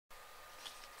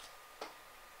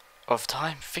of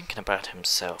time thinking about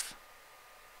himself,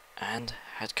 and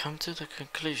had come to the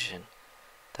conclusion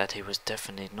that he was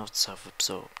definitely not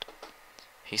self-absorbed.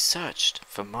 He searched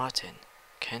for Martin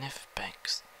Kenneth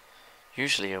Banks.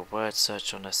 Usually a word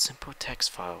search on a simple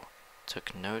text file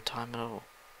took no time at all.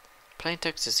 Plain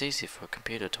text is easy for a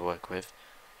computer to work with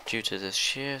due to the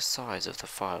sheer size of the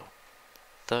file,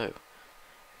 though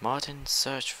Martin's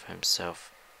search for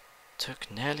himself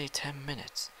took nearly 10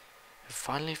 minutes. He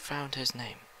finally found his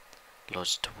name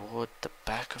lodged toward the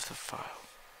back of the file.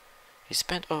 He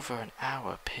spent over an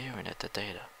hour peering at the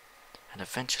data, and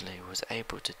eventually was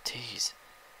able to tease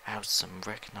out some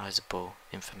recognizable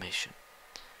information.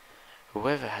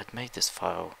 Whoever had made this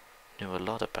file knew a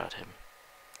lot about him.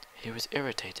 He was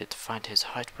irritated to find his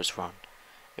height was wrong.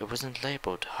 It wasn't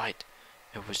labeled height,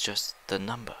 it was just the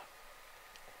number.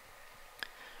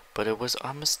 But it was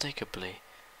unmistakably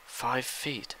 5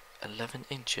 feet 11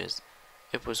 inches.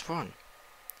 It was wrong.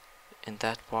 In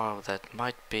that while that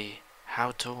might be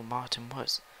how tall Martin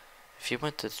was, if he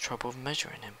went to the trouble of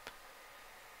measuring him.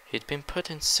 He'd been put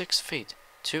in 6 feet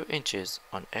 2 inches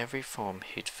on every form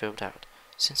he'd filled out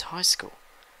since high school.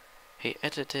 He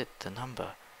edited the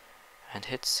number and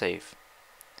hit save.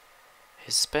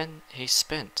 He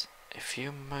spent a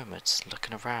few moments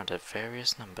looking around at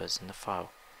various numbers in the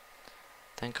file,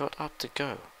 then got up to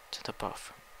go to the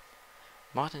bathroom.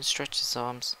 Martin stretched his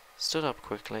arms, stood up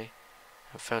quickly,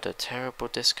 and felt a terrible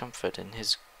discomfort in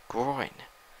his groin.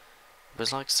 It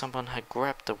was like someone had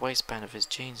grabbed the waistband of his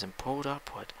jeans and pulled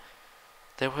upward.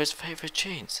 They were his favorite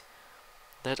jeans.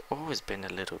 They'd always been a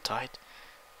little tight.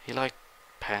 He liked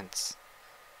pants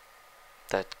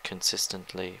that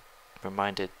consistently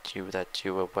reminded you that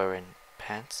you were wearing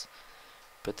pants,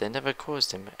 but they never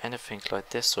caused him anything like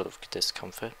this sort of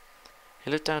discomfort.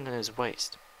 He looked down at his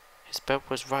waist. His belt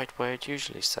was right where it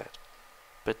usually sat,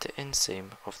 but the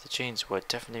inseam of the jeans were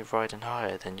definitely right and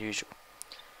higher than usual.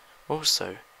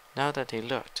 Also, now that he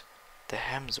looked, the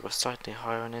hems were slightly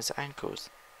higher on his ankles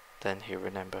than he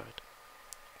remembered.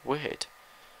 Weird,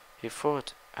 he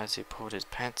thought as he pulled his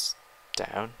pants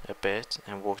down a bit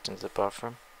and walked into the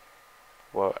bathroom,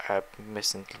 while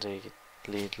absently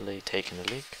taking a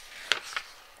leak.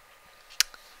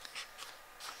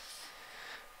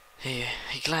 He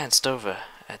glanced over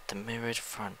at the mirrored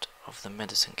front of the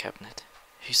medicine cabinet.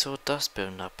 He saw dust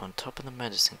building up on top of the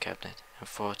medicine cabinet and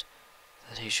thought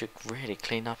that he should really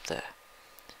clean up there.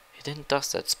 He didn't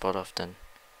dust that spot often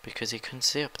because he couldn't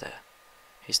see up there.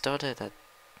 He stared at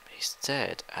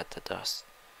the dust,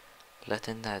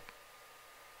 letting that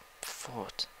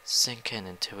thought sink in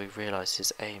until he realized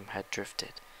his aim had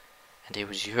drifted and he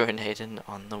was urinating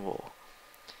on the wall.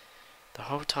 The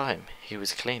whole time he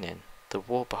was cleaning the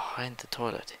wall behind the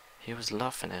toilet, he was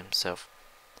laughing at himself.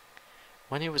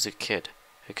 When he was a kid,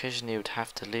 occasionally he would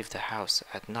have to leave the house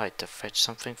at night to fetch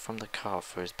something from the car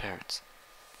for his parents.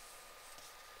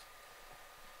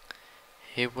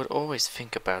 He would always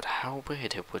think about how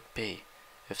weird it would be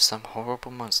if some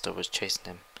horrible monster was chasing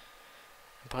him,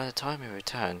 and by the time he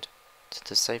returned to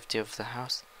the safety of the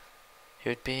house, he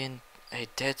would be in a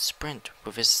dead sprint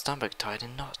with his stomach tied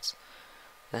in knots.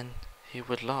 Then he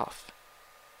would laugh,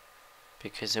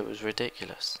 because it was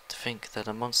ridiculous to think that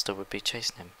a monster would be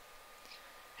chasing him.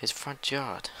 His front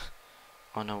yard,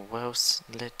 on a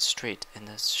well-lit street in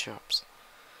the shops.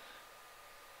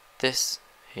 This,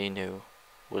 he knew,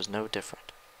 was no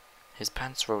different. His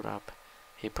pants rolled up.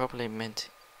 He probably meant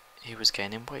he was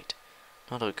gaining weight.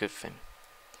 Not a good thing,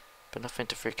 but nothing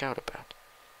to freak out about.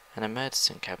 And the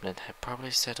medicine cabinet had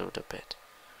probably settled a bit,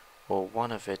 or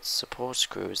one of its support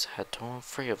screws had torn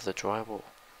free of the drywall.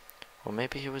 Or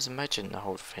maybe he was imagining the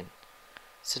whole thing,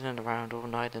 sitting around all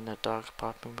night in a dark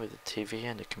apartment with a TV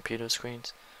and the computer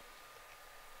screens.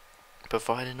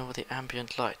 Providing all the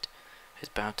ambient light is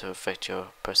bound to affect your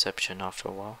perception after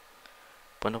a while.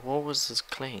 When the wall was as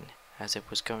clean as it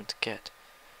was going to get,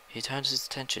 he turned his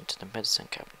attention to the medicine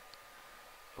cabinet.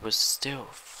 It was still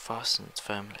fastened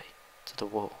firmly to the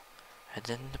wall and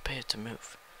didn't appear to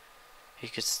move. He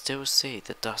could still see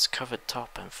the dust-covered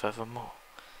top, and furthermore,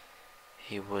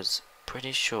 he was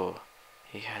pretty sure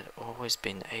he had always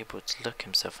been able to look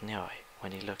himself in the eye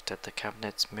when he looked at the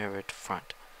cabinet's mirrored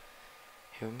front.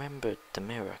 He remembered the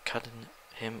mirror cutting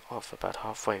him off about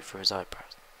halfway through his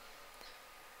eyebrows.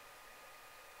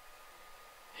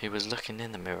 He was looking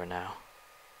in the mirror now,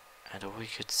 and all he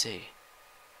could see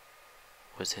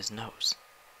was his nose.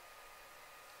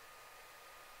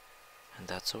 And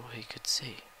that's all he could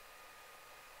see,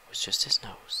 was just his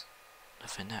nose,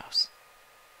 nothing else.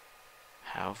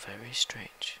 How very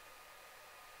strange.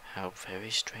 How very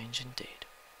strange indeed.